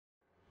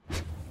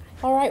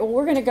All right, well,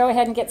 we're going to go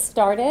ahead and get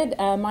started.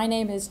 My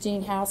name is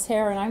Jean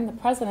Househair, and I'm the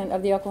president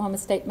of the Oklahoma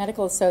State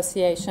Medical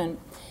Association.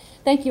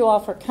 Thank you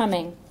all for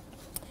coming.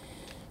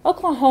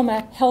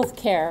 Oklahoma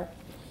healthcare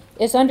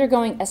is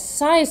undergoing a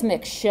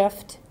seismic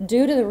shift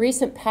due to the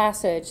recent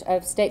passage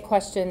of State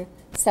Question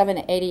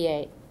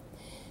 788.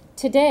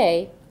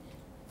 Today,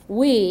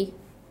 we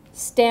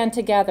stand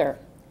together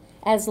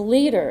as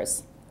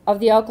leaders of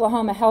the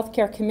Oklahoma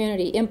healthcare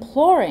community,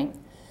 imploring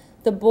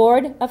the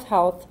Board of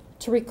Health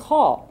to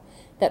recall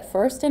that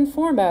first and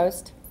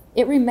foremost,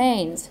 it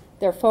remains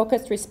their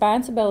focused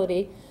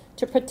responsibility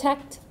to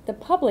protect the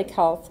public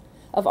health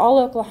of all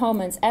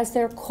Oklahomans as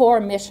their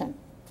core mission.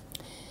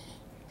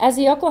 As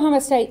the Oklahoma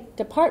State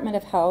Department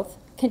of Health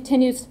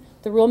continues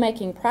the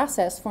rulemaking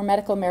process for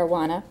medical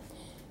marijuana,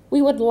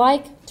 we would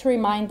like to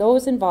remind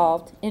those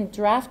involved in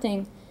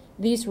drafting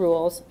these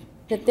rules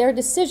that their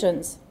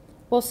decisions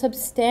will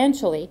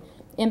substantially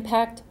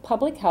impact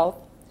public health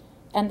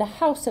and the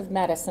House of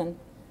Medicine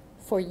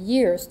for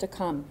years to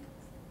come.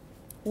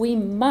 We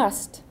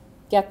must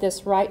get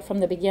this right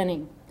from the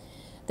beginning.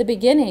 The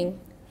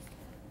beginning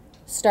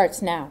starts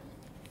now.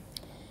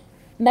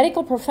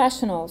 Medical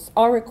professionals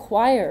are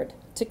required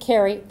to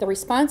carry the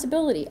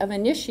responsibility of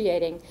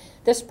initiating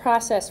this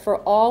process for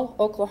all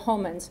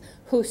Oklahomans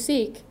who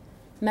seek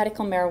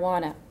medical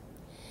marijuana.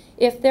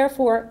 It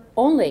therefore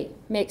only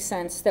makes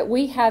sense that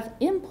we have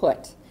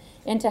input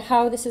into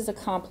how this is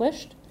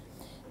accomplished.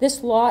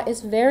 This law is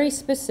very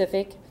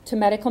specific to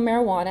medical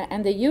marijuana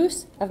and the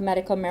use of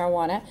medical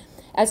marijuana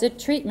as a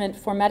treatment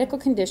for medical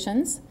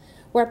conditions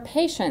where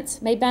patients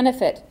may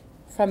benefit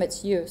from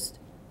its use.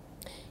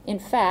 In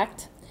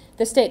fact,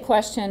 the state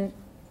question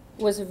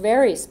was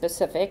very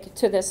specific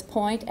to this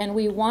point, and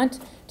we want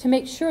to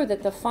make sure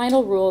that the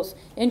final rules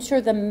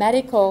ensure the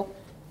medical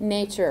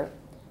nature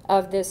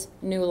of this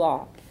new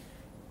law.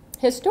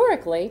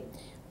 Historically,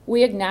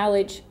 we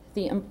acknowledge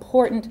the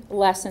important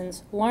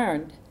lessons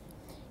learned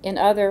in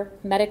other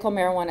medical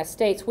marijuana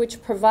states,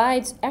 which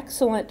provides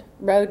excellent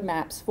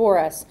roadmaps for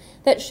us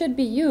that should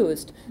be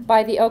used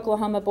by the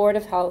Oklahoma Board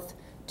of Health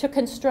to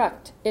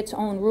construct its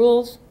own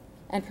rules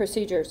and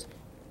procedures.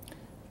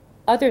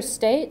 Other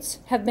states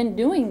have been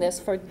doing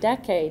this for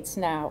decades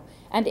now,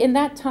 and in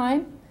that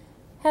time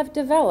have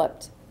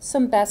developed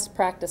some best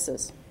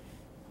practices.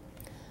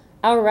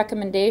 Our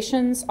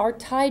recommendations are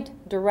tied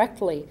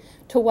directly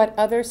to what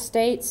other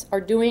states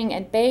are doing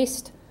and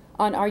based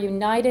on our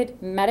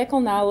united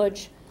medical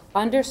knowledge,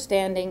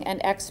 understanding,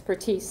 and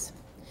expertise.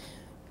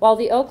 While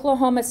the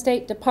Oklahoma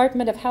State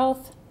Department of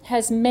Health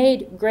has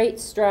made great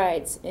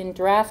strides in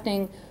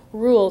drafting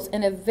rules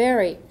in a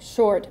very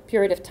short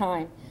period of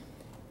time,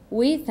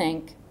 we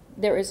think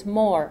there is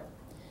more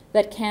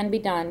that can be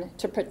done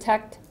to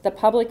protect the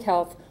public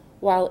health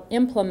while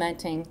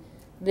implementing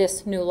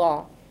this new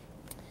law.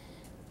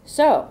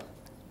 So,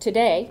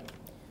 today,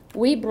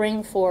 we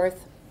bring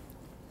forth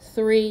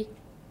three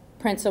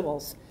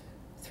principles,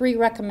 three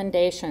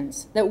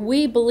recommendations that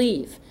we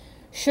believe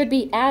should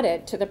be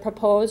added to the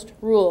proposed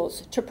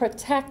rules to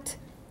protect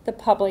the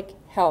public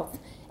health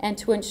and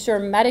to ensure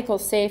medical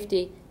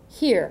safety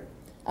here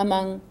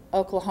among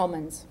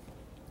Oklahomans.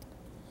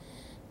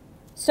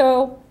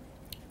 So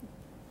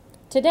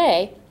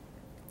today,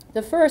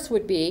 the first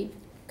would be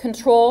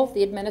control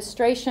the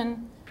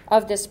administration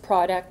of this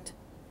product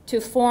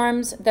to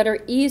forms that are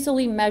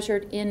easily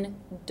measured in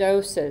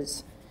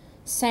doses,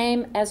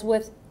 same as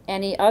with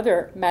any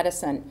other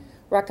medicine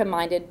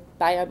recommended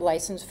by a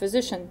licensed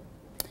physician.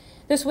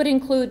 This would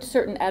include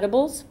certain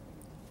edibles,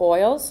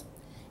 oils,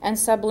 and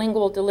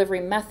sublingual delivery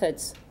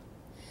methods,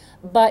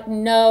 but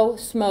no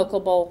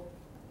smokable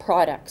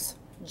products,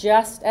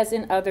 just as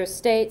in other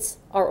states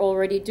are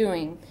already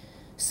doing.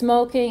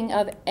 Smoking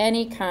of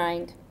any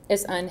kind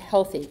is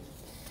unhealthy.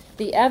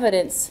 The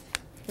evidence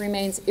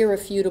remains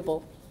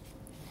irrefutable.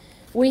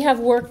 We have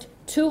worked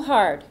too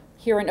hard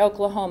here in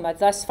Oklahoma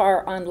thus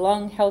far on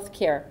lung health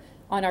care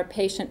on our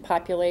patient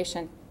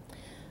population.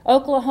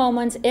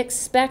 Oklahomans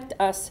expect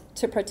us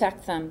to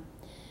protect them.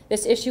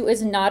 This issue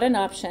is not an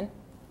option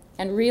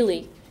and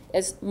really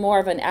is more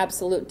of an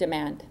absolute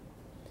demand,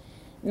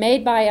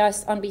 made by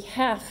us on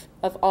behalf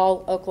of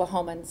all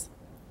Oklahomans.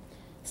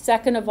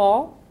 Second of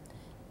all,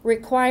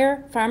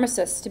 require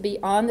pharmacists to be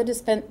in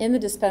the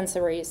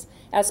dispensaries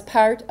as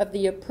part of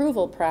the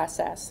approval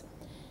process.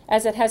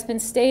 As it has been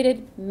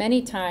stated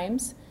many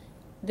times,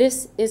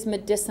 this is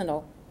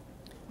medicinal.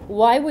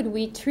 Why would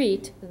we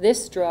treat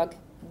this drug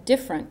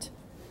different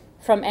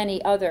from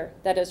any other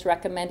that is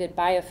recommended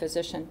by a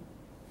physician?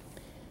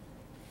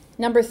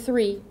 Number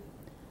three,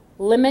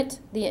 limit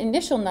the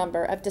initial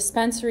number of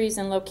dispensaries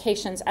and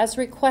locations as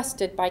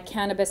requested by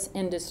cannabis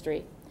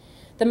industry.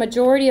 The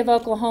majority of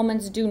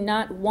Oklahomans do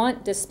not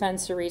want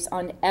dispensaries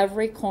on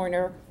every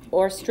corner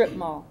or strip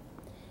mall.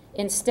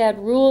 Instead,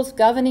 rules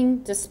governing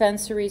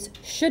dispensaries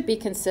should be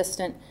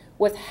consistent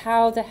with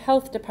how the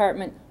health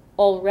department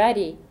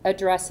already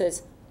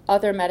addresses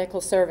other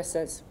medical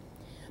services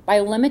by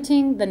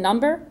limiting the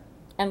number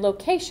and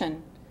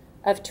location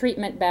of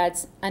treatment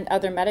beds and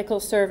other medical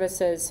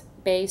services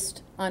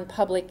based on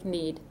public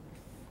need.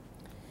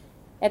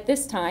 At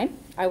this time,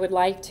 I would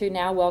like to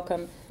now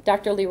welcome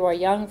Dr. Leroy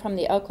Young from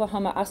the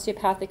Oklahoma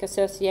Osteopathic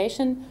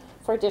Association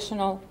for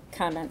additional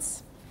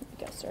comments. There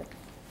you go, sir.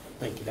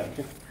 Thank you,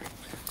 Doctor.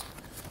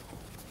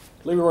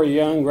 Leroy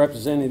Young,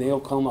 representing the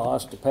Oklahoma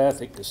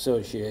Osteopathic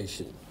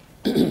Association.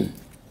 It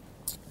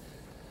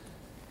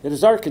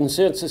is our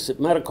consensus that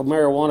medical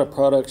marijuana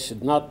products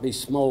should not be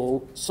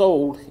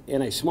sold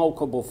in a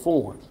smokable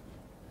form,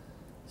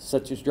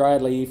 such as dry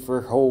leaf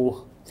or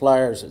whole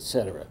flowers,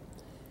 etc.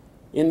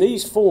 In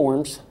these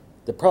forms,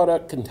 the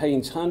product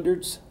contains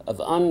hundreds of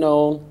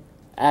unknown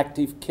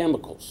active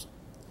chemicals,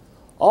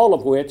 all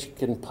of which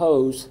can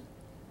pose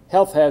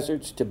health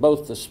hazards to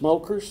both the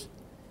smokers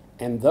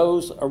and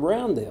those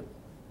around them.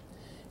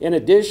 In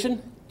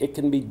addition, it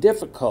can be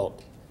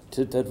difficult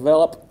to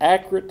develop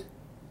accurate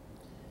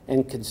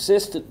and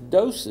consistent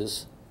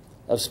doses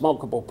of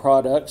smokable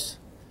products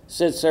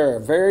since there are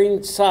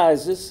varying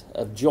sizes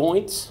of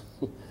joints,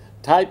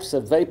 types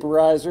of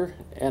vaporizer,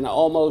 and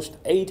almost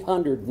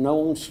 800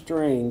 known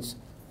strains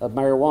of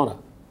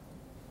marijuana.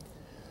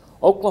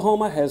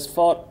 Oklahoma has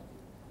fought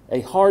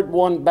a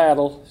hard-won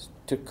battle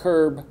to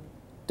curb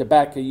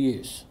tobacco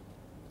use.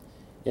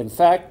 In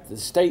fact, the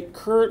state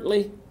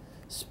currently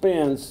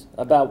spends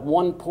about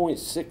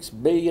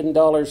 $1.6 billion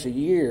a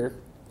year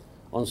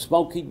on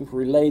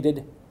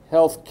smoking-related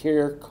health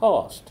care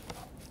costs.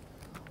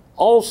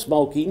 All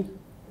smoking,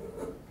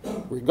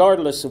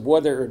 regardless of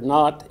whether or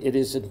not it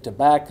is in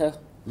tobacco,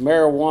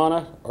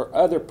 marijuana, or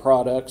other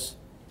products,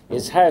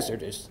 is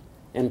hazardous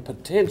and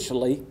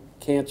potentially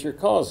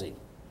cancer-causing.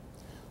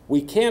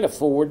 We can't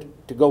afford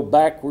to go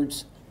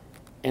backwards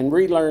and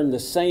relearn the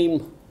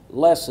same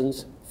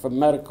lessons from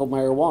medical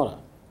marijuana.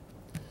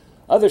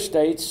 Other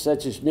states,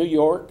 such as New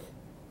York,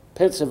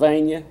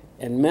 Pennsylvania,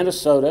 and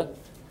Minnesota,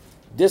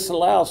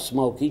 disallow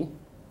smoking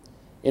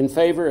in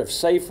favor of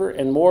safer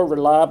and more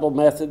reliable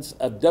methods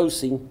of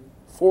dosing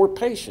for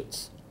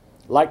patients,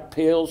 like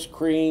pills,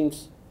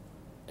 creams,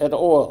 and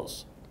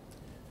oils.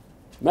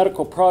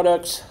 Medical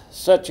products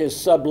such as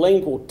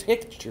sublingual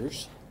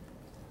tinctures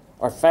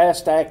are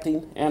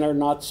fast-acting and are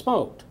not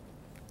smoked.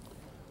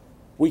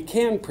 We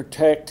can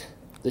protect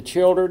the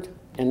children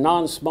and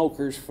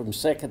non-smokers from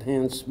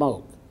secondhand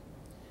smoke.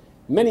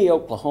 Many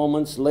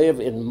Oklahomans live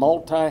in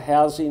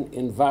multi-housing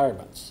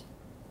environments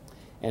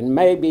and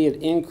may be at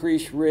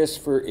increased risk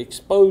for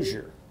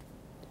exposure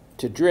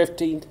to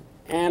drifting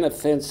and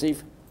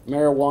offensive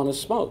marijuana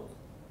smoke.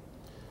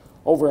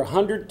 Over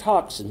 100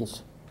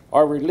 toxins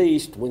are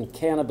released when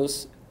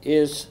cannabis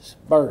is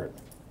burned.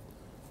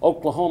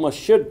 Oklahoma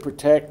should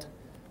protect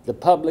the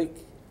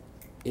public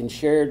in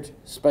shared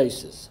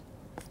spaces.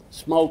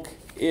 Smoke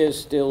is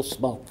still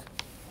smoke.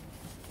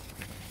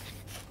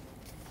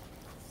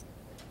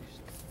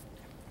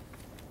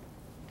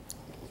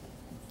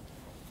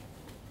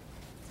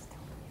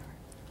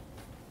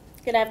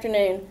 Good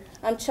afternoon.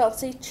 I'm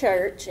Chelsea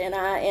Church, and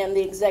I am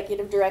the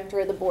Executive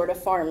Director of the Board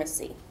of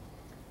Pharmacy.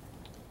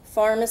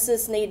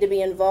 Pharmacists need to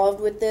be involved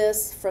with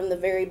this from the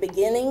very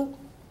beginning.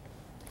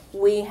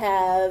 We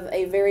have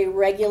a very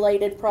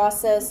regulated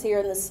process here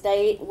in the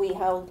state. We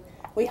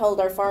hold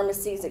our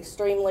pharmacies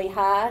extremely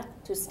high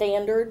to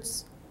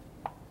standards.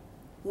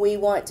 We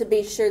want to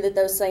be sure that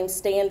those same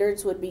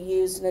standards would be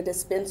used in a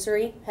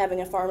dispensary, having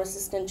a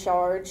pharmacist in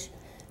charge,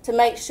 to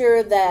make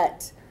sure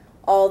that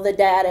all the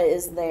data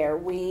is there.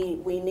 We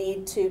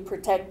need to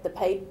protect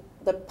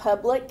the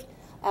public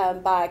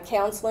by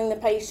counseling the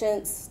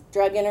patients,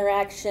 drug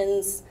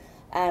interactions.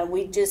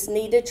 We just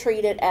need to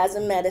treat it as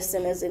a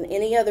medicine, as in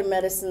any other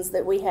medicines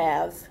that we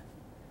have,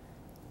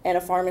 and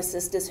a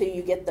pharmacist is who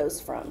you get those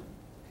from.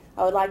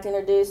 I would like to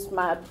introduce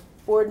my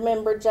board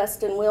member,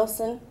 Justin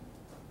Wilson,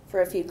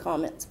 for a few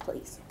comments,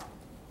 please.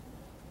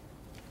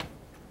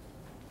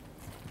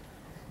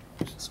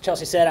 As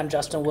Chelsea said, I'm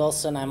Justin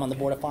Wilson. I'm on the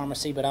Board of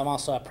Pharmacy, but I'm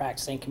also a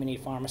practicing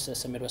community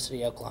pharmacist in Midwest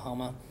City,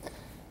 Oklahoma.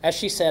 As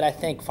she said, I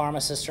think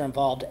pharmacists are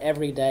involved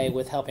every day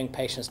with helping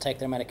patients take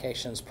their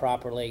medications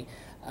properly,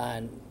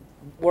 and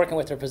working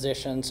with their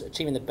physicians,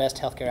 achieving the best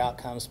healthcare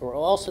outcomes. But we're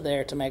also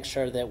there to make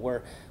sure that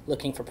we're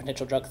looking for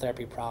potential drug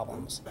therapy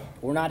problems.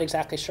 We're not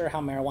exactly sure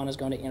how marijuana is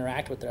going to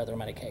interact with their other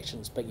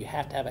medications, but you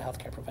have to have a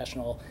healthcare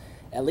professional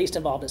at least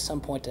involved at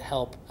some point to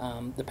help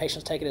the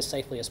patients take it as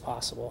safely as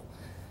possible.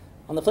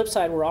 On the flip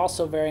side, we're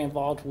also very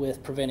involved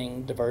with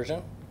preventing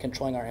diversion,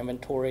 controlling our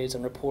inventories,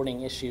 and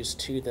reporting issues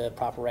to the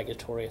proper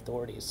regulatory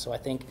authorities. So I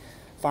think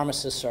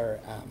pharmacists are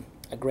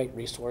a great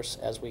resource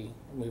as we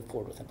move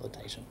forward with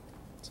implementation.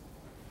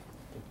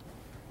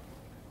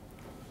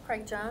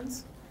 Craig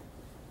Jones.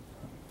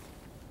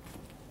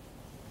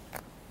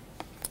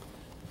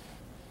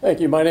 Thank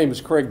you. My name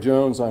is Craig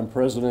Jones. I'm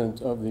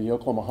president of the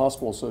Oklahoma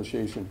Hospital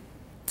Association.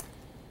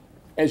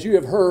 As you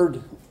have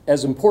heard,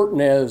 as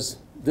important as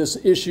this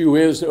issue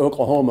is to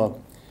Oklahoma,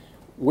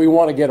 we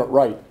want to get it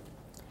right.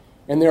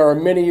 And there are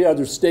many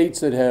other states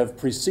that have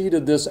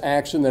preceded this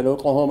action that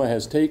Oklahoma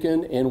has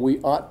taken, and we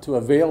ought to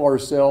avail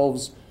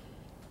ourselves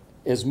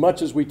as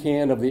much as we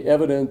can of the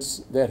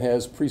evidence that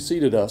has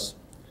preceded us.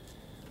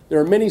 There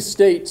are many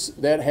states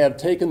that have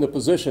taken the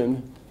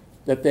position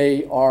that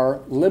they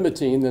are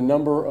limiting the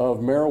number of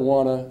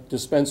marijuana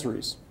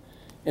dispensaries.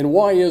 And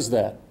why is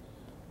that?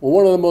 Well,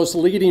 one of the most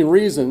leading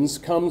reasons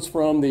comes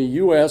from the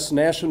U.S.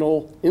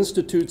 National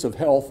Institutes of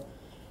Health,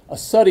 a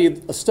study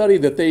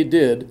that they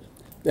did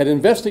that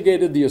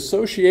investigated the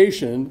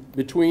association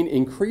between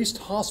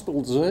increased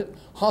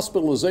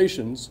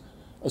hospitalizations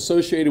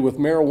associated with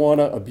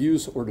marijuana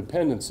abuse or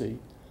dependency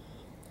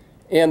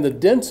and the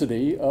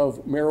density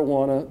of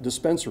marijuana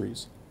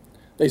dispensaries.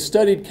 They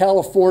studied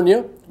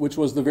California, which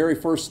was the very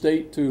first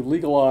state to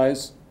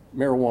legalize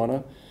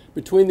marijuana,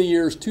 between the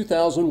years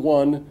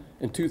 2001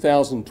 and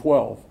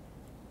 2012.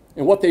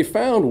 And what they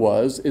found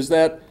is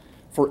that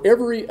for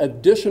every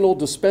additional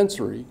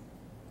dispensary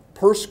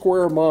per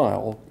square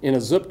mile in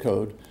a zip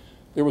code,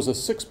 there was a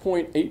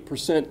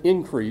 6.8%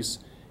 increase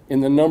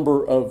in the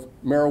number of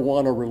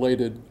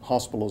marijuana-related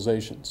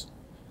hospitalizations.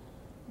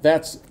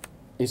 That's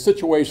a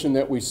situation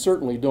that we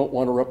certainly don't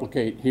want to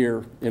replicate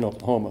here in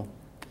Oklahoma.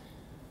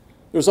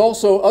 There's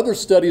also other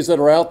studies that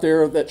are out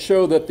there that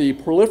show that the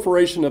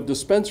proliferation of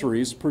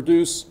dispensaries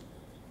produce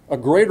a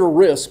greater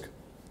risk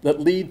that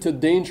lead to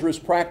dangerous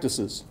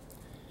practices.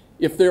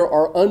 If there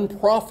are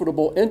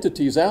unprofitable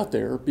entities out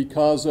there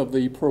because of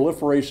the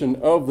proliferation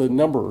of the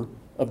number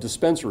of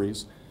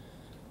dispensaries,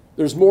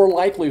 there's more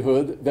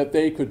likelihood that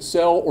they could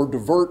sell or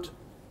divert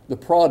the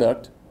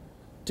product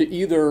to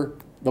either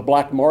the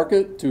black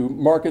market, to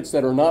markets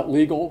that are not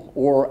legal,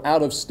 or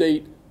out of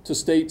state to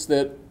states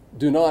that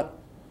do not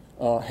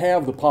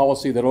have the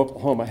policy that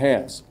Oklahoma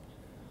has.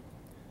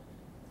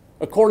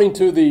 According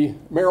to the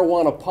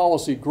Marijuana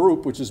Policy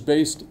Group, which is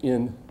based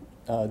in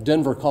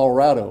Denver,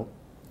 Colorado,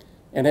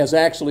 and has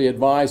actually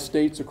advised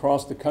states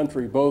across the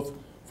country, both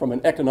from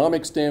an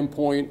economic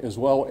standpoint as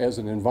well as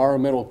an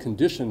environmental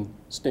condition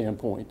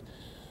standpoint,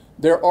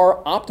 there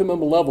are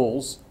optimum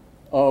levels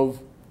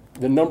of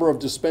the number of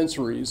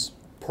dispensaries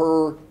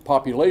per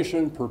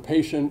population, per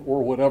patient,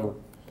 or whatever.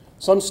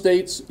 Some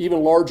states,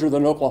 even larger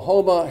than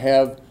Oklahoma,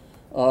 have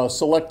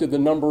selected the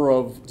number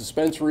of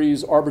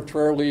dispensaries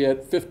arbitrarily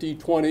at 50,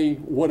 20,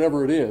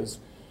 whatever it is.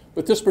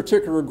 But this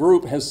particular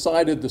group has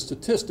cited the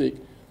statistic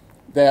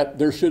that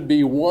there should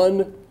be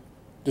one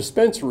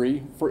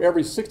dispensary for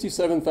every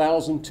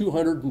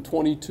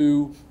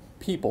 67,222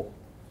 people.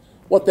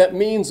 What that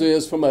means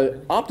is, from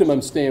an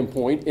optimum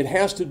standpoint, it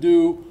has to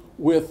do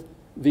with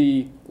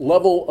the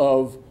level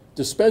of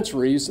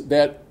dispensaries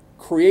that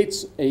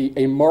creates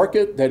a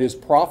market that is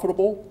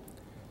profitable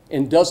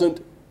and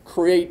doesn't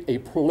create a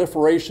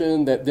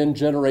proliferation that then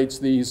generates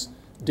these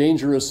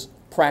dangerous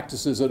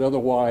practices that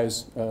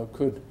otherwise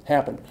could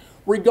happen,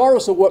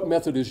 regardless of what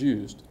method is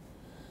used.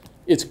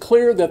 It's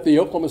clear that the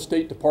Oklahoma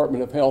State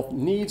Department of Health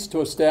needs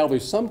to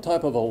establish some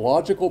type of a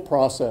logical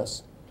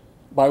process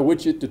by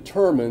which it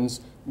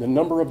determines the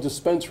number of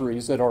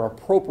dispensaries that are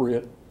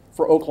appropriate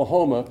for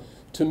Oklahoma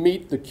to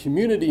meet the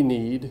community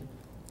need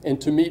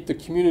and to meet the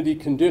community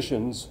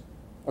conditions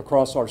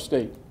across our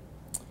state.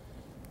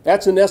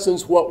 That's in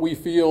essence what we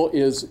feel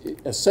is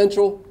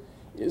essential,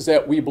 is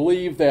that we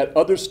believe that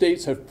other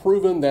states have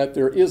proven that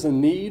there is a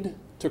need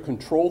to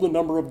control the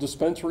number of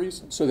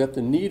dispensaries so that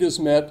the need is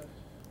met,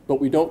 but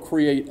we don't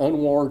create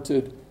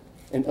unwarranted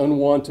and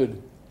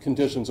unwanted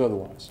conditions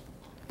otherwise.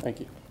 Thank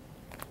you.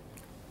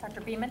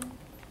 Dr. Beeman?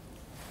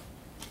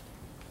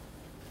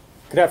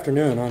 Good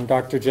afternoon. I'm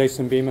Dr.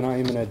 Jason Beeman. I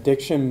am an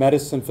addiction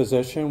medicine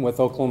physician with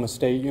Oklahoma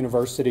State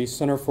University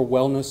Center for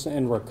Wellness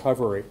and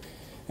Recovery.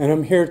 And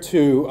I'm here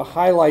to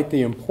highlight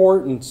the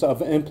importance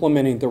of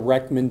implementing the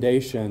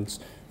recommendations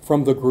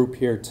from the group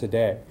here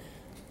today.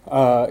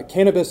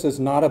 Cannabis is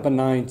not a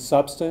benign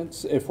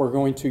substance. If we're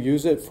going to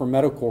use it for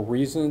medical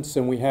reasons,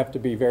 then we have to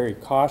be very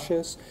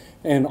cautious.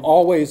 And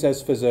always,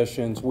 as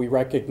physicians, we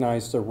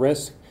recognize the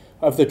risk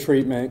of the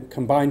treatment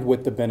combined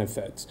with the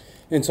benefits.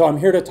 And so I'm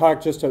here to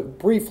talk just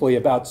briefly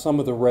about some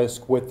of the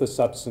risk with the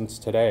substance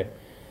today.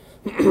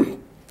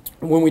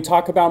 When we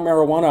talk about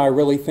marijuana, I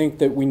really think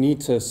that we need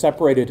to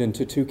separate it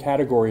into two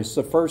categories.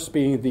 The first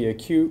being the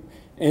acute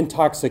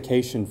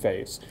intoxication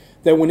phase.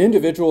 That when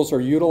individuals are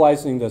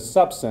utilizing the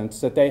substance,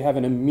 that they have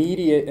an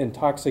immediate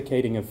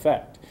intoxicating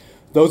effect.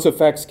 Those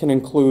effects can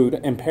include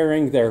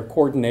impairing their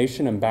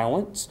coordination and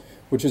balance,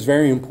 which is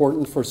very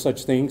important for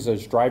such things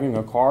as driving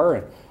a car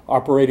and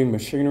operating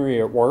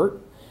machinery at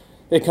work.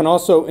 It can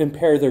also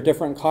impair their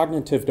different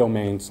cognitive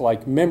domains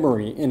like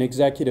memory and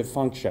executive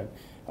function.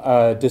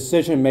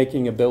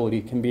 Decision-making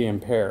ability can be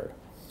impaired.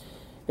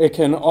 It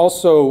can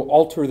also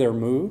alter their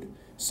mood.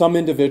 Some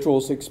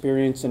individuals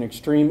experience an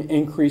extreme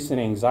increase in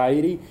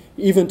anxiety,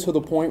 even to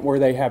the point where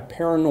they have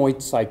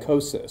paranoid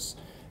psychosis.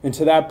 And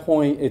to that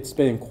point, it's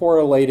been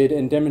correlated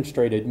and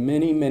demonstrated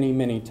many, many,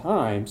 many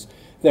times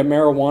that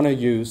marijuana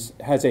use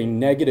has a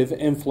negative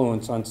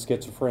influence on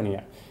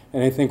schizophrenia.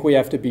 And I think we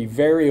have to be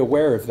very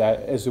aware of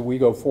that as we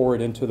go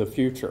forward into the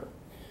future.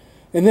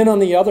 And then on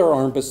the other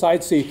arm,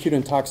 besides the acute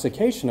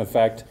intoxication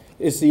effect,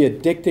 is the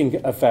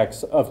addicting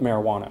effects of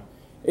marijuana.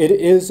 It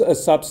is a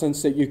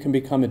substance that you can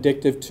become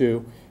addictive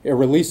to. It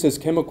releases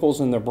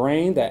chemicals in the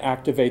brain that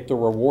activate the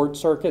reward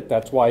circuit.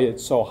 That's why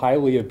it's so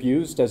highly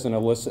abused as an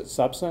illicit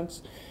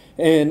substance.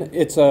 And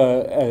it's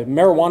a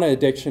marijuana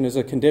addiction is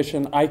a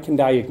condition I can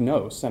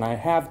diagnose, and I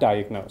have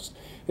diagnosed.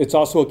 It's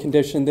also a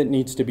condition that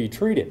needs to be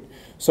treated.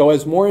 So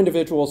as more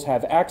individuals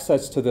have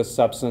access to this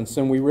substance,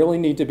 and we really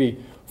need to be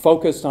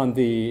focused on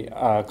the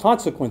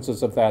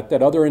consequences of that,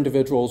 that other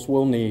individuals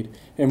will need,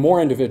 and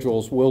more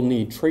individuals will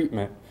need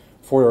treatment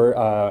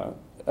for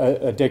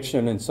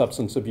addiction and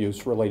substance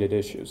abuse related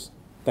issues.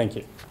 Thank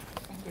you.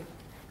 Thank you.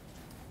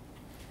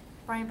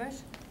 Brian Bush,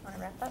 want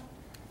to wrap up?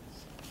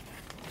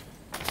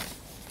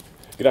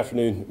 Good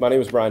afternoon. My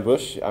name is Brian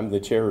Bush. I'm the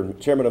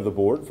chairman of the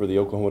board for the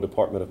Oklahoma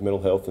Department of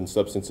Mental Health and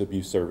Substance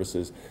Abuse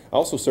Services. I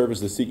also serve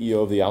as the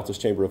CEO of the Altus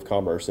Chamber of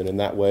Commerce, and in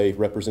that way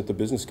represent the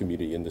business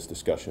community in this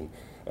discussion.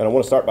 And I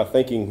want to start by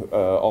thanking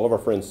all of our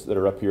friends that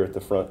are up here at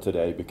the front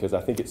today, because I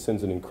think it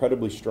sends an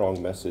incredibly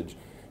strong message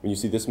when you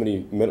see this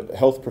many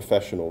health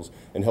professionals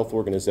and health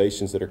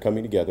organizations that are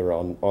coming together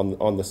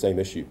on the same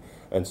issue.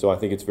 And so I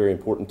think it's very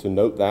important to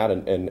note that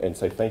and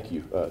say thank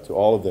you to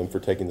all of them for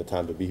taking the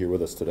time to be here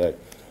with us today.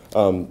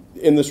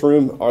 In this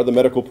room are the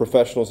medical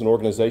professionals and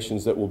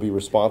organizations that will be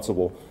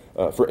responsible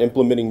for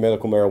implementing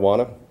medical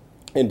marijuana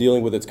and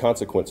dealing with its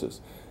consequences.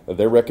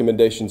 Their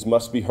recommendations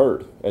must be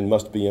heard and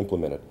must be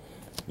implemented.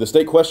 The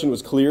state question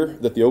was clear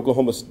that the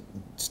Oklahoma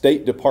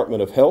State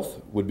Department of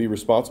Health would be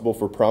responsible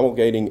for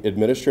promulgating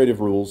administrative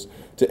rules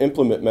to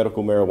implement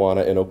medical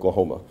marijuana in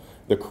Oklahoma.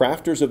 The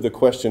crafters of the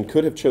question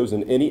could have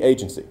chosen any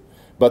agency,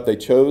 but they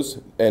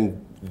chose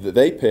and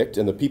they picked,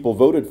 and the people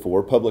voted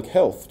for, public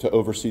health to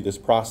oversee this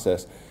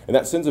process. And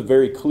that sends a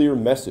very clear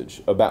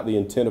message about the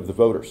intent of the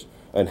voters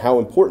and how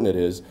important it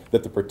is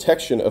that the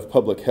protection of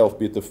public health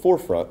be at the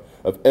forefront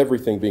of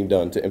everything being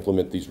done to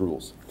implement these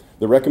rules.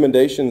 The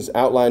recommendations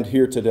outlined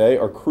here today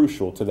are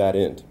crucial to that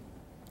end.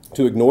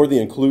 To ignore the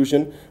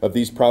inclusion of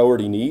these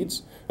priority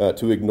needs,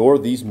 to ignore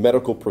these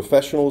medical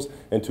professionals,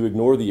 and to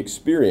ignore the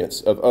experience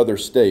of other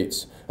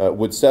states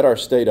would set our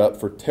state up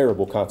for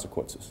terrible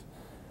consequences.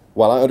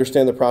 While I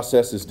understand the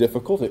process is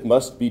difficult, it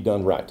must be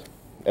done right.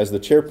 As the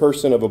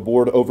chairperson of a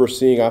board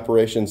overseeing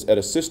operations at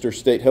a sister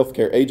state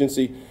healthcare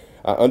agency,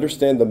 I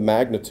understand the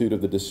magnitude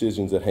of the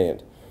decisions at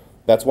hand.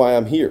 That's why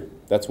I'm here.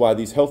 That's why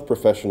these health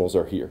professionals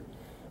are here.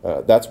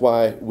 That's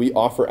why we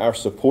offer our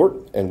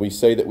support, and we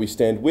say that we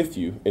stand with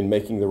you in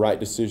making the right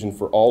decision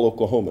for all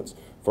Oklahomans,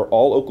 for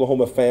all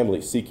Oklahoma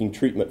families seeking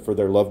treatment for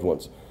their loved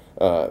ones,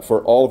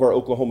 for all of our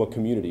Oklahoma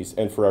communities,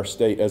 and for our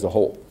state as a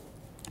whole.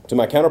 To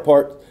my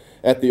counterpart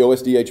at the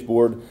OSDH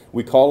board,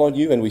 we call on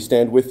you and we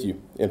stand with you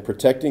in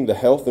protecting the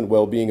health and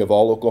well-being of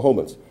all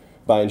Oklahomans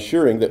by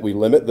ensuring that we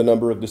limit the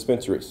number of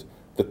dispensaries,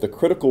 that the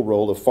critical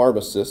role of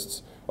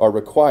pharmacists are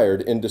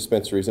required in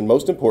dispensaries, and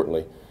most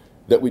importantly,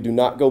 that we do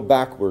not go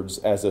backwards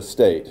as a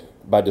state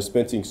by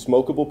dispensing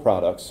smokeable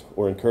products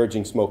or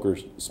encouraging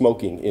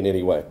smoking in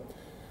any way.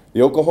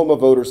 The Oklahoma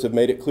voters have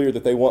made it clear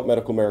that they want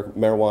medical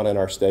marijuana in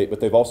our state, but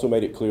they've also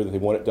made it clear that they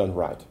want it done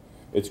right.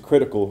 It's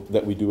critical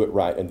that we do it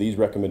right, and these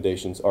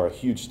recommendations are a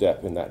huge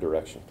step in that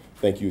direction.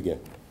 Thank you again.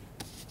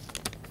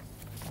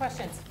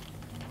 Questions?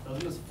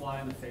 Doesn't this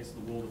fly in the face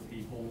of the will of the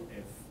people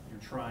if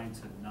you're trying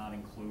to not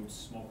include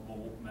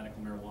smokable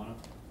medical marijuana?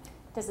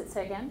 Does it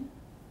say again?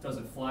 Does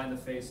it fly in the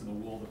face of the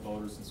will of the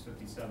voters, since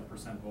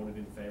 57% voted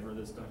in favor of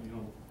this? Don't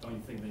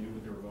you think they knew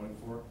what they were voting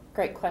for?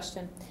 Great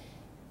question.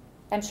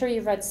 I'm sure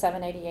you've read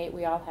 788,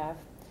 we all have.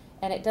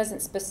 And it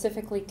doesn't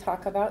specifically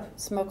talk about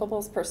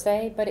smokables per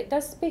se, but it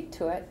does speak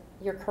to it.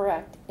 You're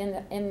correct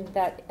in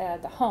that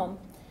the home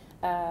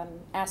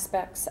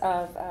aspects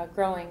of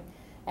growing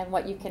and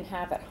what you can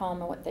have at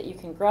home and that you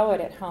can grow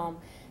it at home.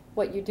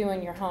 What you do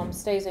in your home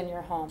stays in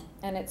your home,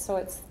 and it's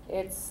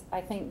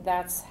I think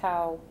that's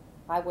how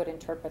I would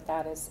interpret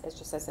that as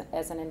just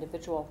as an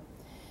individual.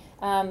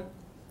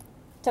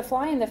 To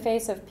fly in the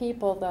face of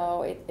people,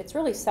 though, it's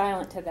really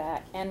silent to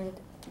that. And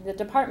the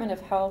Department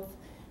of Health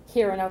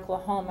here in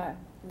Oklahoma,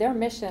 their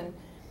mission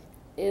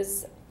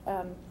is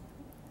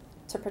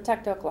to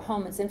protect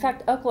Oklahomans. In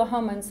fact,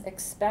 Oklahomans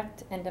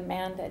expect and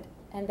demand it,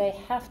 and they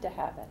have to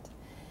have it.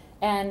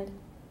 And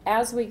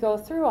as we go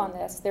through on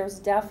this, there's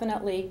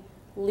definitely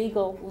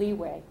legal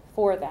leeway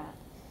for that,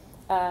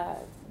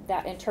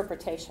 that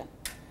interpretation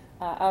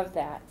of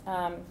that.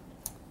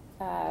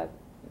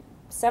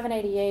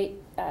 788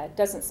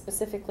 doesn't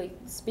specifically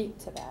speak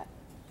to that,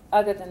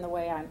 other than the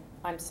way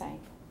I'm saying.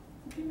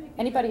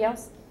 Anybody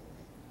else?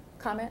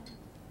 Comment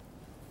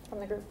from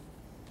the group?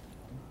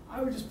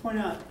 I would just point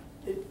out,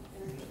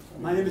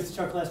 my name is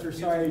Chuck Lester,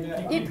 sorry.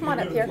 You come on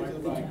up here.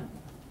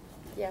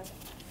 Yeah.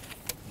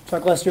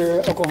 Chuck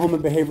Lester, Oklahoma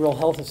Behavioral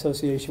Health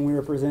Association. We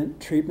represent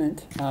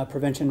treatment,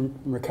 prevention,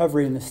 and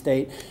recovery in the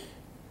state.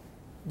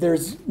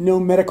 There's no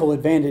medical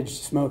advantage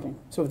to smoking.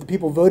 So if the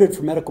people voted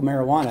for medical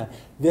marijuana,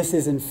 this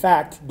is in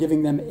fact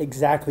giving them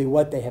exactly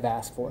what they have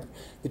asked for.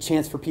 The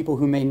chance for people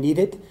who may need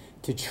it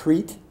to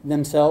treat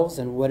themselves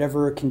and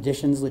whatever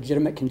conditions,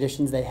 legitimate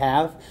conditions they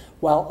have,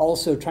 while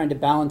also trying to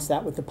balance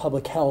that with the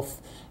public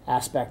health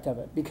aspect of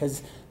it.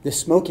 Because the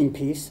smoking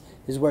piece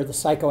is where the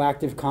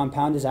psychoactive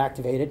compound is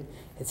activated.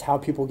 It's how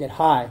people get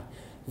high.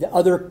 The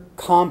other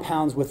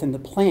compounds within the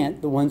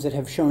plant, the ones that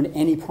have shown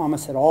any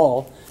promise at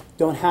all,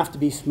 don't have to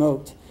be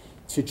smoked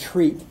to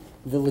treat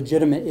the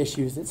legitimate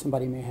issues that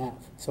somebody may have.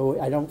 So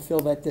I don't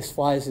feel that this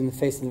flies in the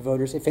face of the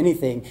voters. If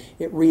anything,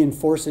 it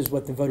reinforces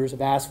what the voters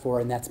have asked for,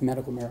 and that's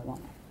medical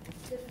marijuana.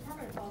 The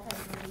Department of Health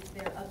has released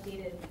their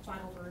updated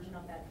final version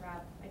of that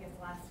draft, I guess,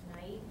 last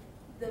night.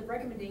 The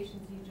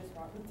recommendations you just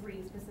brought, the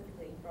three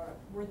specifically brought up,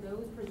 were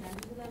those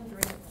presented to them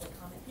during the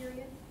comment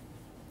period?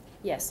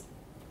 Yes.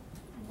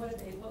 What was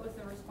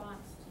the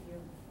response to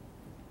you?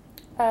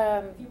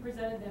 If you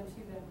presented them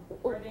to them,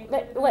 were they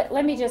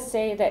Let me just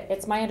say that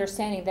it's my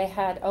understanding they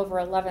had over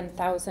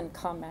 11,000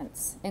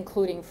 comments,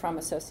 including from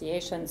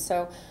associations.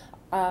 So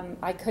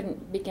I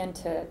couldn't begin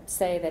to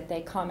say that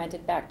they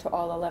commented back to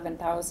all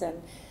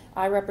 11,000.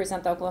 I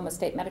represent the Oklahoma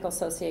State Medical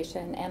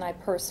Association, and I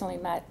personally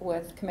met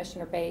with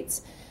Commissioner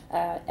Bates,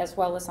 as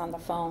well as on the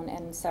phone,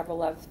 and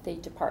several of the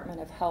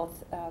Department of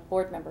Health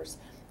board members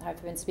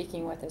I've been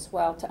speaking with as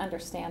well to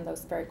understand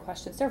those very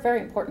questions. They're very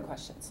important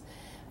questions.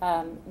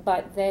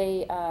 But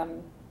they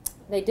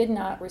did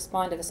not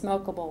respond to the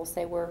smokeables.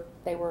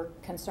 They were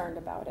concerned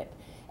about it,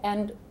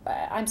 and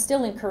I'm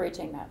still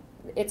encouraging them.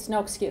 It's no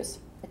excuse.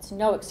 It's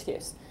no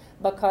excuse,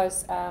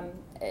 because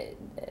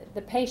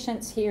the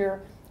patients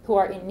here who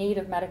are in need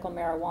of medical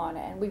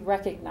marijuana, and we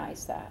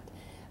recognize that,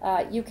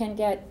 you can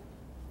get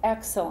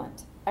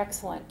excellent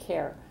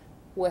care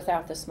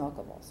without the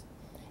smokeables,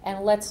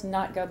 and let's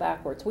not go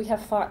backwards. We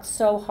have fought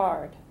so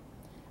hard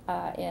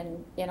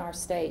in our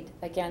state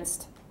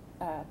against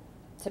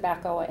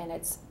tobacco and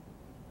its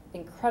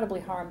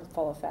incredibly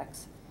harmful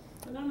effects.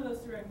 So none of those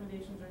three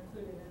recommendations are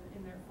included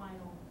in their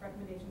final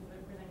recommendations that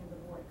are presented to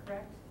the board,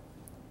 correct?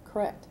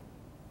 Correct.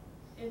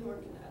 And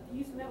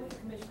you met with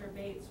Commissioner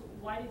Bates.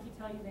 Why did he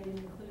tell you they didn't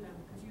include them?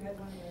 Because you had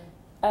one of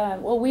their...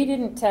 Well, we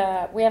didn't,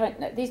 we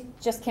haven't, these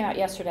just came out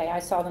yesterday. I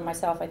saw them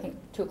myself, I think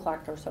 2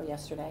 o'clock or so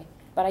yesterday,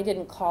 but I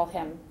didn't call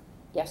him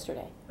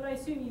yesterday. But I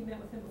assume you met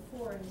with him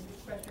before and you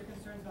expressed your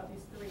concerns about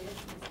these three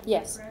issues,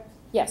 Yes. correct?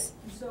 Yes.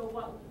 And so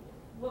what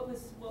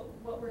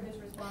were his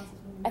responses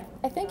when you met with him?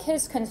 I think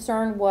his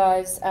concern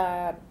was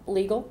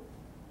legal,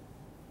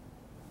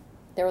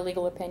 their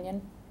legal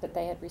opinion that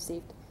they had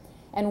received.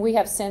 And we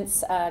have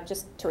since,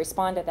 just to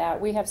respond to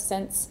that, we have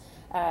since,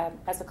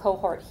 as a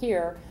cohort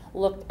here,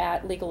 looked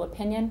at legal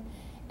opinion.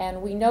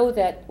 And we know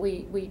that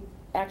we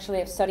actually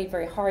have studied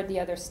very hard the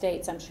other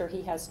states, I'm sure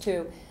he has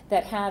too,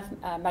 that have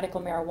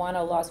medical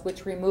marijuana laws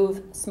which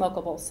remove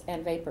smokables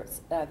and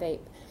vape.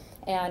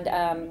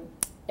 And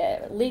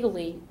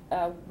legally,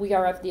 we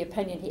are of the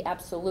opinion he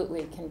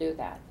absolutely can do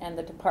that. And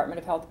the Department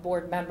of Health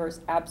board members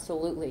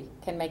absolutely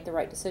can make the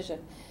right decision.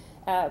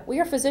 We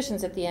are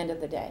physicians at the end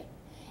of the day,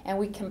 and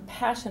we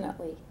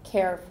compassionately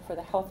care for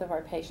the health of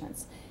our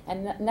patients.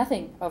 And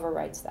nothing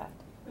overrides that.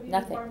 But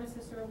nothing.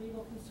 Pharmacists are a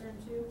legal concern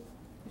too?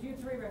 Because you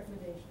had three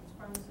recommendations.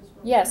 Pharmacists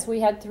were... Yes,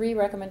 we had 3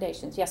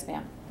 recommendations. Yes,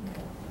 ma'am.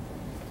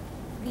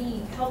 The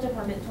health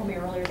department told me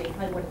earlier they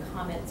probably wouldn't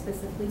comment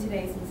specifically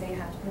today since they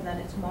have to present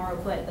it tomorrow,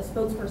 but a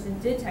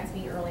spokesperson did text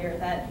me earlier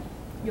that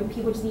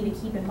people just need to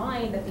keep in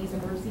mind that these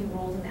emergency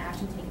rules and the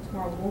action taken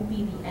tomorrow won't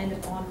be the end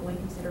of ongoing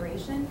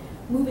consideration.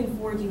 Moving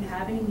forward, do you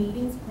have any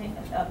meetings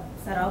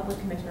set up with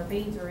Commissioner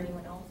Bates or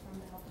anyone else from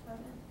the health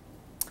department?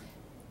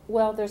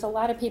 Well, there's a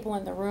lot of people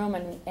in the room,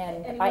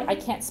 and I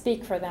can't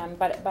speak for them,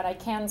 but I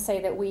can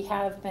say that we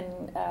have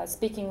been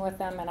speaking with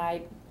them, and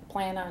I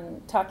plan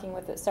on talking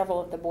with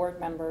several of the board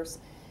members.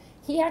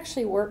 He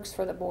actually works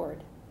for the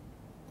board,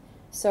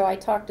 so I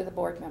talk to the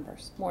board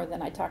members more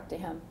than I talk to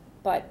him.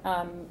 But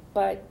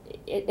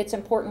it's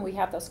important we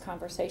have those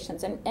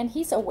conversations, and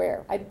he's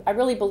aware. I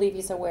really believe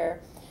he's aware,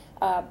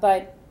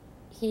 but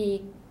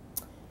he,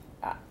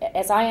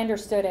 as I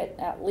understood it,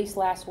 at least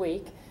last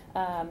week,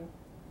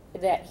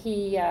 that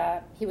he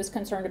was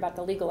concerned about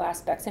the legal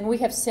aspects, and we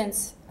have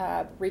since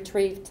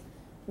retrieved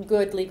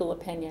good legal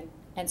opinion,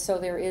 and so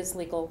there is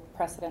legal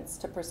precedence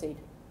to proceed.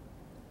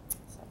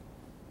 So,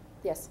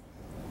 yes.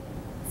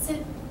 So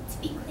to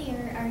be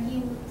clear, are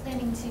you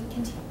planning to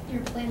continue?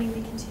 You're planning to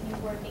continue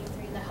working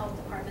through the health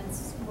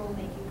department's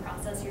rulemaking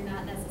process. You're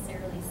not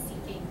necessarily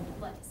seeking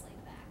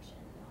legislative action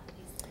on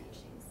these 3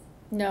 issues.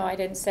 No, I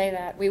didn't say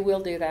that. We will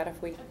do that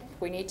if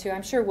we need to.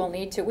 I'm sure we'll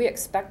need to. We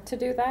expect to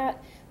do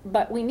that,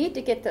 but we need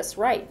to get this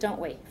right,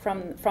 don't we?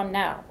 From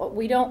now,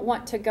 we don't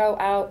want to go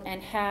out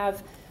and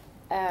have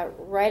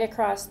right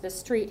across the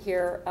street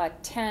here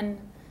 10,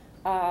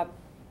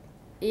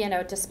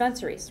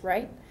 dispensaries,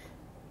 right?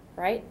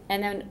 Right?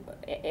 And then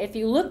if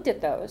you looked at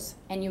those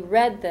and you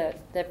read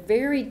the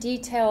very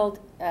detailed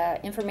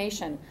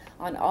information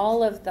on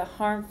all of the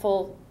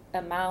harmful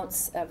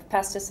amounts of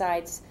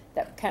pesticides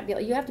that can't be,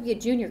 you have to be a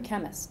junior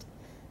chemist.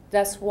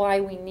 That's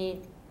why we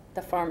need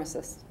the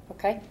pharmacist,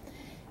 okay?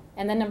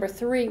 And then number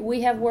 3,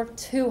 we have worked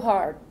too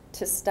hard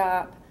to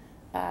stop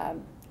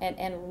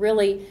and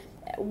really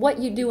what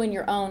you do in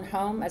your own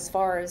home as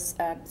far as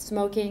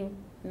smoking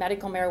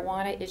medical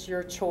marijuana is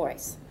your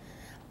choice.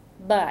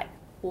 But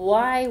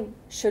why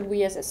should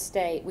we as a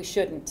state, we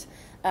shouldn't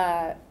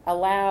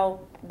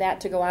allow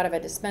that to go out of a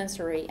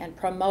dispensary and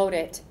promote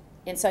it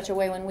in such a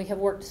way when we have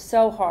worked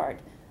so hard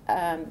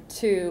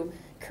to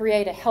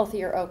create a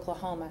healthier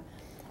Oklahoma?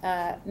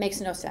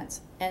 makes no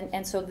sense.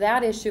 And so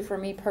that issue for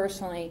me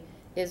personally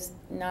is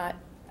not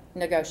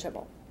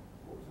negotiable.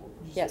 What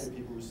would you Yes. say to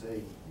people who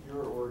say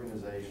your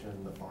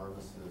organization, the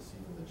pharmacists,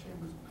 even the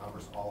chambers of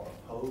commerce, all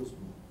oppose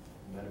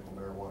medical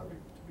marijuana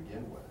to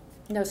begin with?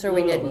 No, sir,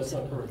 we didn't. That's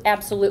not correct.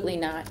 Absolutely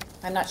not.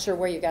 I'm not sure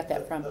where you got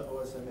that from. The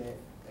OSMA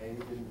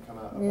didn't come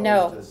out opposed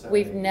No, to 788?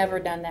 we've never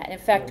done that. In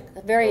fact,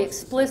 very Opposed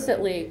to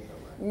explicitly, 788,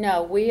 though, right?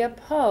 no, we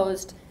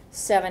opposed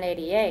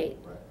 788,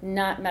 Right.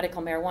 not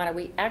medical marijuana.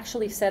 We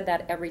actually said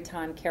that every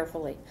time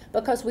carefully,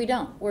 because we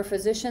don't. We're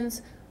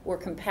physicians, we're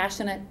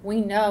compassionate,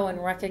 we know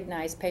and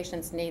recognize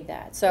patients need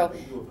that. So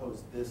But you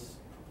oppose this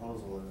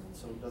proposal, and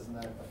so doesn't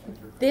that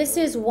affect your this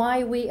is credibility?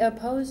 why we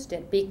opposed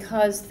it,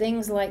 because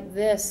things like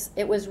this,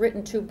 it was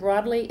written too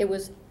broadly. It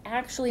was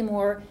actually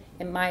more,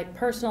 in my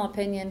personal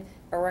opinion,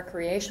 a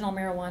recreational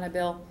marijuana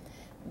bill,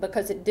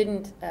 because it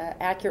didn't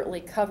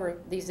accurately cover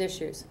these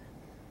issues.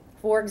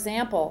 For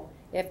example,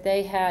 if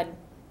they had,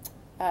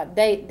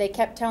 they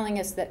kept telling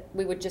us that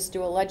we would just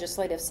do a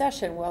legislative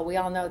session. Well, we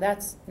all know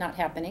that's not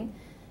happening,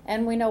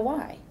 and we know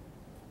why,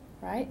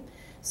 right?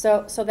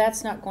 So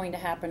that's not going to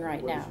happen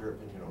right now. What is your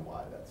opinion on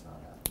why that's not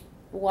happening?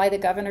 Why the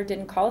governor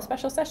didn't call a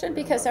special session?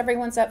 Because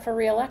everyone's up for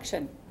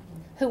re-election.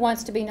 Who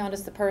wants to be known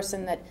as the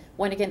person that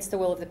went against the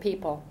will of the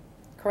people?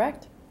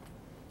 Correct?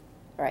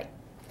 Right.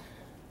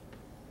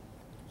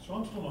 So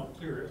I'm still not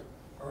clear.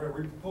 Are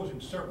we proposing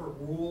separate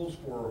rules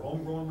for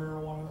homegrown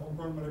marijuana,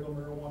 homegrown medical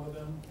marijuana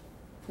then?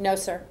 No,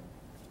 sir.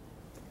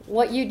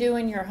 What you do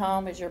in your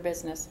home is your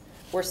business.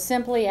 We're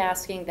simply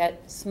asking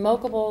that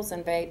smokables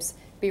and vapes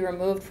be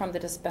removed from the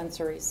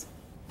dispensaries.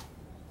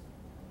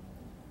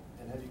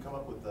 And have you come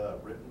up with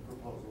written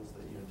proposals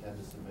that you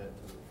intend to submit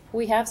to the?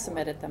 We have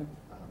submitted them,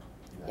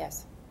 you have?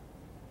 yes.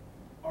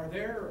 Are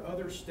there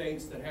other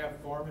states that have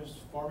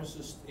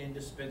pharmacists in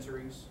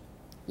dispensaries?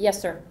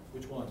 Yes, sir.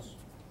 Which ones?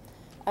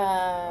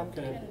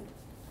 Okay.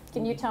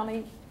 Can you tell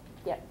me?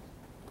 Yeah,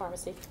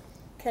 pharmacy.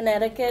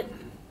 Connecticut,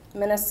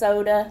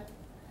 Minnesota.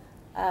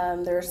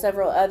 There are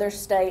several other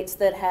states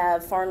that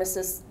have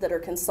pharmacists that are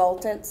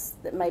consultants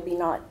that maybe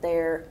not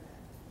there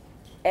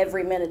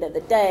every minute of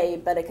the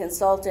day, but a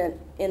consultant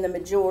in the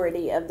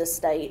majority of the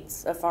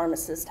states, a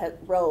pharmacist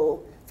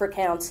role for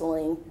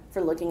counseling,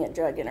 for looking at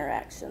drug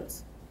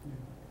interactions.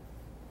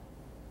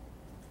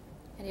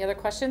 Any other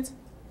questions?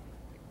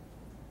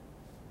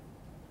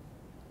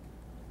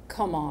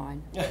 Come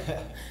on.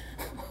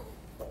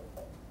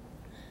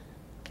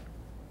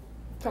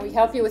 Can we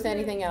help you with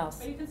anything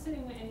else? Are you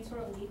considering any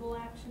sort of legal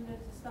action to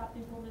stop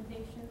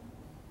implementation?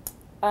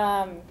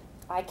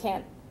 I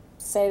can't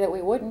say that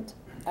we wouldn't.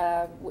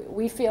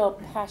 We feel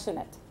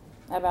passionate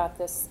about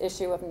this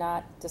issue of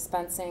not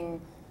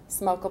dispensing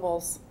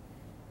smokables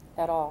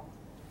at all.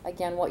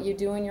 Again, what you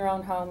do in your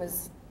own home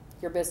is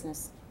your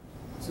business.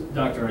 So,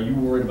 Doctor, are you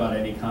worried about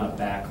any kind of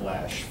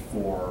backlash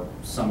for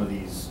some of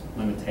these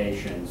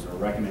limitations or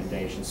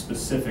recommendations,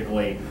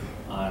 specifically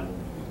on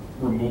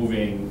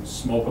removing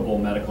smokable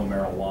medical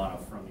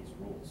marijuana from these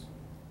rules?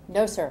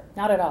 No, sir,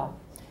 not at all.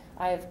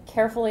 I have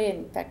carefully,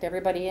 in fact,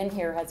 everybody in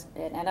here has,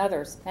 and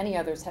others, many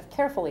others, have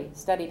carefully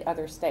studied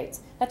other states.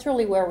 That's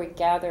really where we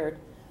gathered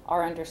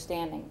our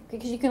understanding,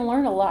 because you can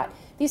learn a lot.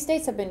 These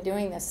states have been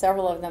doing this,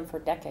 several of them, for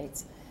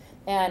decades.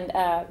 And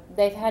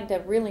they've had to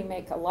really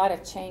make a lot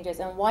of changes.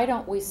 And why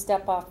don't we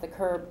step off the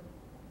curb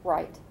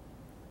right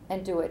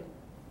and do it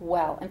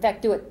well? In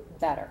fact, do it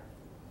better,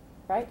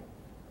 right?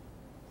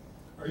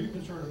 Are you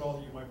concerned at all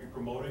that you might be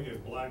promoting a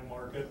black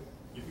market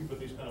if you put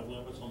these kind of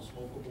limits on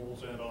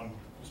smokables and on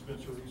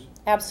dispensaries?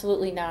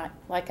 Absolutely not.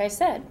 Like I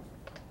said,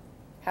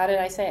 how did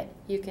I say it?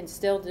 You can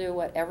still do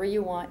whatever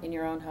you want in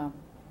your own home.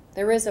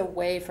 There is a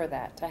way for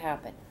that to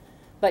happen.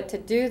 But to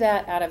do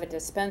that out of a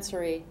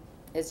dispensary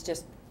is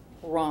just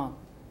wrong.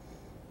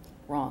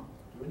 Wrong.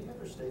 Do any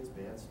other states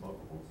ban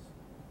smokables?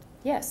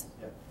 Yes.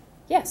 Yeah.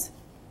 Yes.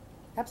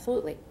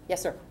 Absolutely.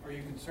 Yes, sir. Are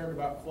you concerned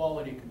about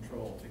quality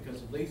control?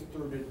 Because at least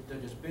through the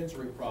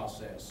dispensary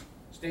process,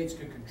 states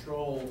can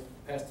control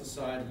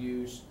pesticide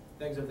use,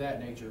 things of that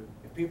nature.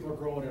 If people are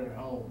growing it at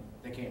home,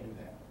 they can't do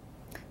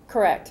that.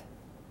 Correct.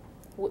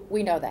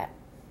 We know that.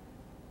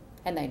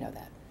 And they know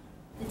that.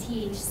 The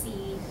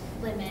THC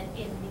limit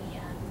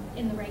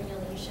in the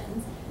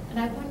regulations. And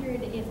I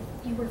wondered if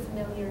you were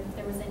familiar, if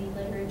there was any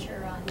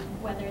literature on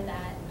whether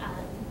that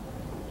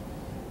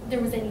there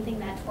was anything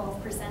that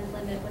 12%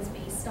 limit was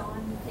based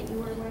on that you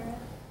were aware of?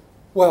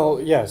 Well,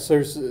 yes,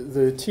 there's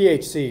the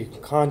THC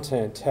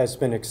content has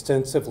been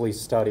extensively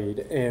studied,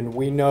 and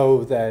we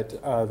know that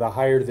the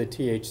higher the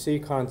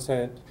THC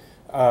content,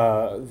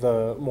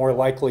 the more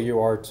likely you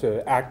are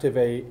to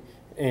activate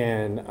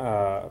and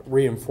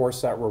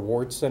reinforce that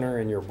reward center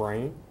in your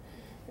brain,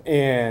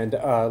 and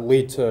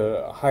lead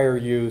to higher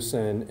use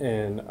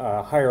and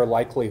higher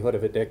likelihood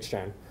of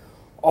addiction.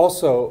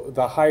 Also,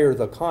 the higher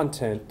the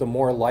content, the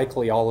more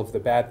likely all of the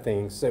bad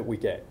things that we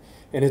get.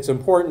 And it's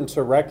important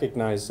to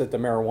recognize that the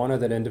marijuana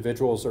that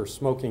individuals are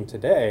smoking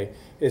today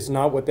is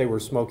not what they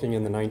were smoking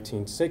in the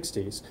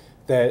 1960s.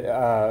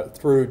 That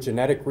through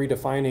genetic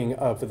redefining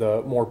of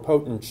the more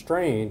potent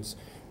strains,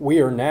 we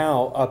are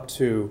now up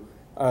to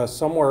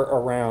somewhere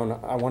around,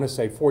 I want to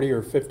say 40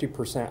 or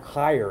 50%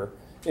 higher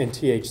in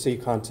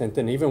THC content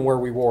than even where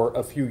we were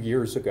a few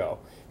years ago,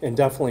 and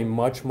definitely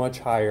much, much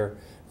higher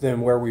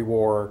than where we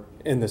were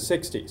in the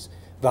 60s.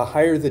 The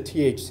higher the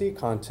THC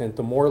content,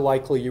 the more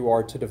likely you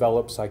are to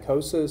develop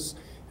psychosis,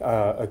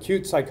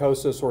 acute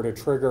psychosis, or to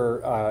trigger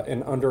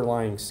an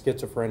underlying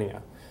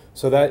schizophrenia.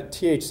 So that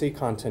THC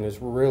content is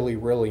really,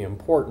 really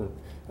important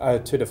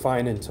to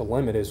define and to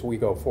limit as we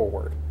go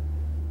forward.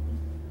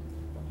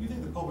 Do you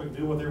think the public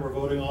knew what they were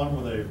voting on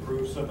when they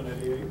approved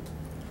 788?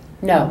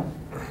 No.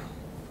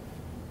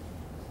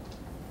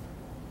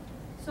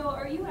 So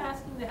are you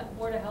asking the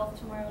Board of Health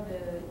tomorrow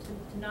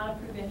to not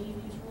approve any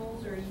of these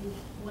rules, or you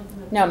want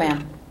them to? No,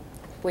 ma'am.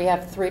 We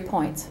have 3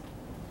 points.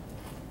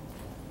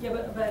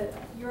 Yeah, but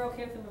you're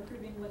okay with them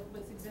approving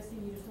what's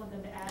existing, you just want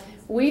them to add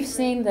these? We've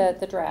seen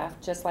the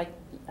draft, just like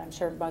I'm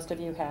sure most of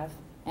you have,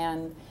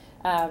 and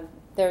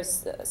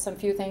there's some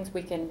few things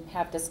we can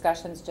have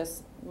discussions,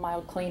 just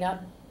mild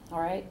cleanup,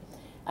 all right?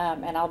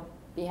 And I'll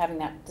be having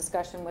that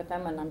discussion with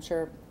them, and I'm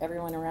sure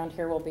everyone around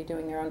here will be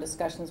doing their own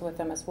discussions with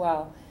them as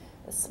well.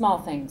 Small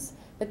things,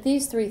 but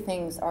these 3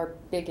 things are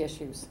big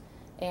issues,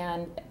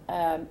 and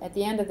at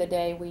the end of the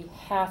day, we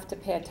have to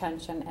pay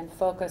attention and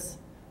focus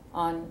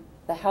on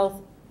the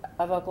health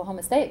of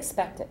Oklahomans. They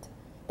expect it.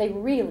 They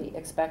really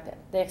expect it.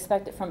 They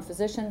expect it from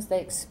physicians. They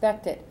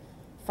expect it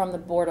from the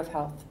Board of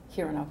Health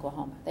here in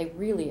Oklahoma. They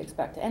really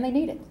expect it, and they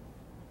need it.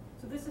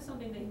 So this is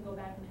something that you can go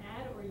back and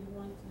add, or you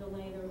want to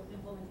delay the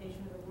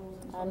implementation of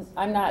the rules?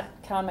 I'm not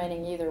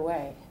commenting either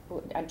way.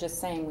 I'm just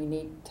saying we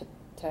need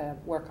to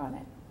work on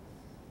it.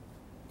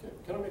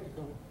 Can I make a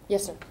comment?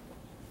 Yes, sir.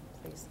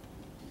 Please.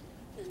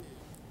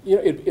 You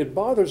know, it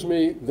bothers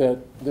me that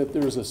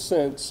there's a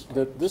sense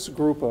that this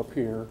group up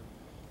here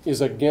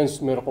is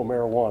against medical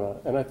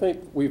marijuana, and I think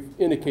we've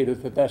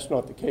indicated that that's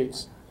not the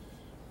case.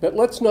 But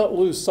let's not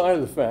lose sight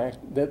of the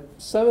fact that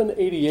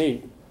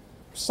 788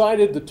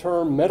 cited the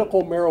term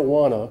medical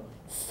marijuana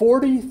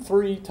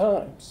 43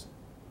 times.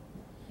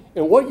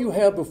 And what you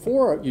have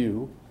before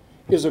you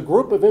is a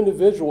group of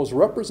individuals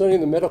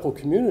representing the medical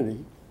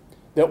community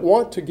that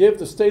want to give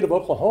the state of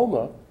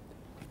Oklahoma,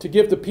 to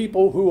give the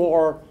people who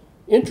are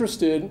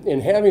interested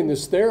in having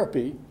this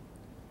therapy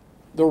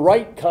the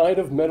right kind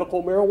of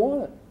medical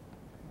marijuana.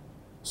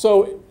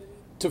 So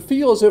to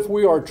feel as if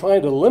we are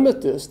trying to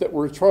limit this, that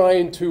we're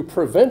trying to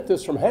prevent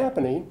this from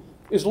happening,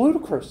 is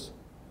ludicrous.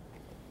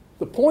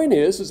 The point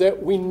is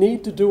that we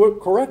need to do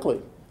it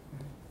correctly.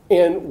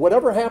 And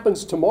whatever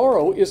happens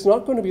tomorrow is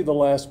not going to be the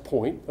last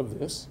point of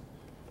this.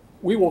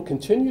 We will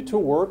continue to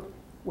work.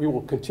 We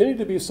will continue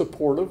to be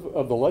supportive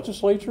of the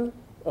legislature,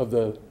 of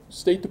the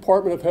State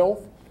Department of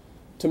Health,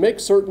 to make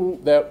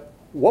certain that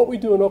what we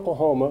do in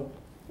Oklahoma,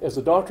 as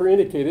the doctor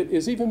indicated,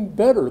 is even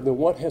better than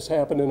what has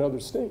happened in other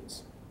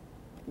states.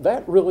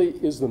 That really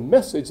is the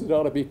message that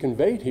ought to be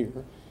conveyed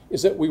here,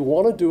 is that we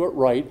want to do it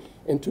right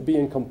and to be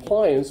in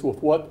compliance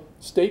with what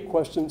State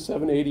Question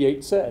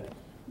 788 said.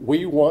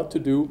 We want to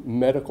do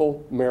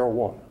medical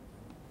marijuana.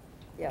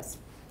 Yes,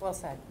 well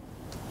said.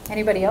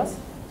 Anybody else?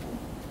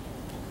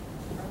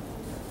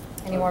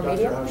 Any more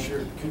media? Dr.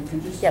 Hausher, could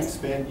you just Yes.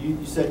 expand? You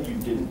said you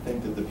didn't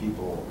think that the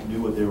people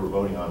knew what they were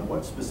voting on.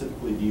 What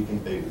specifically do you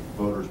think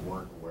voters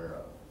weren't aware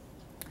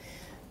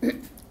of?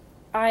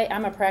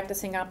 I'm a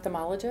practicing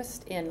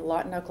ophthalmologist in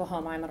Lawton,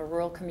 Oklahoma. I'm in a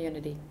rural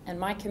community. And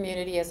my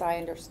community, as I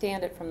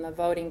understand it from the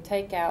voting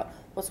takeout,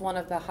 was one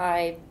of the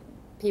high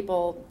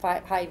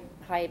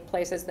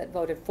places that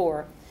voted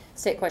for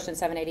State Question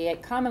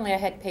 788. Commonly, I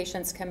had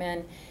patients come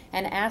in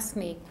and ask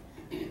me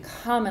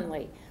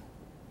commonly,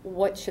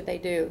 what should they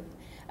do?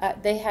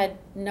 They had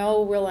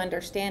no real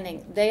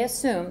understanding. They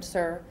assumed,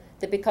 sir,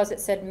 that because it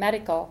said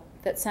medical,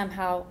 that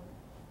somehow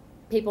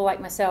people like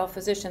myself,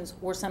 physicians,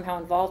 were somehow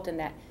involved in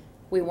that.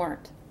 We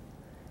weren't.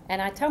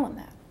 And I tell them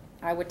that.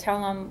 I would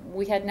tell them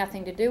we had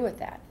nothing to do with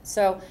that.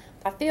 So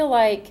I feel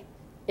like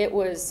it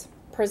was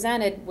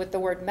presented with the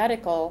word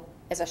medical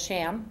as a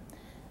sham,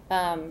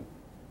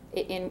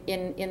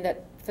 in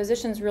that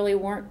physicians really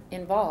weren't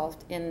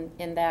involved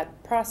in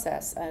that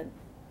process.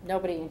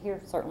 Nobody in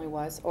here certainly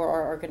was, or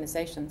our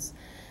organizations.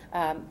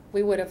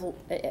 We would have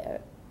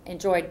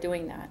enjoyed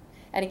doing that.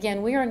 And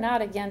again, we are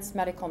not against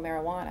medical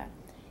marijuana.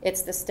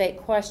 It's the state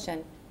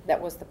question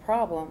that was the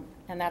problem,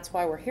 and that's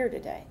why we're here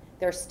today.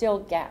 There are still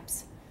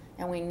gaps,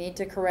 and we need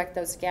to correct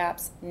those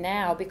gaps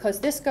now, because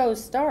this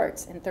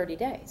starts in 30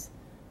 days,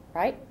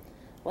 right?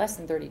 Less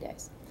than 30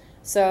 days.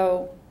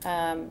 So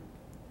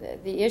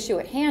the issue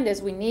at hand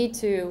is we need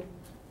to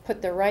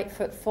put the right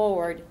foot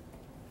forward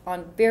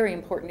on very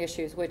important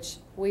issues, which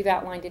we've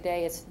outlined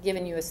today. It's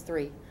given you as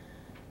 3.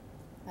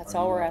 That's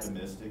all we're asking. Are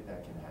you optimistic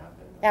that can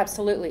happen?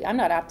 Absolutely. I'm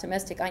not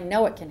optimistic. I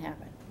know it can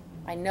happen.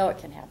 I know it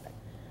can happen.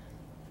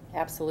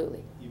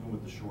 Absolutely. Even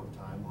with the short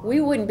timeline? We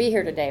wouldn't be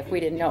here today if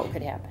we didn't know it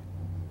could happen.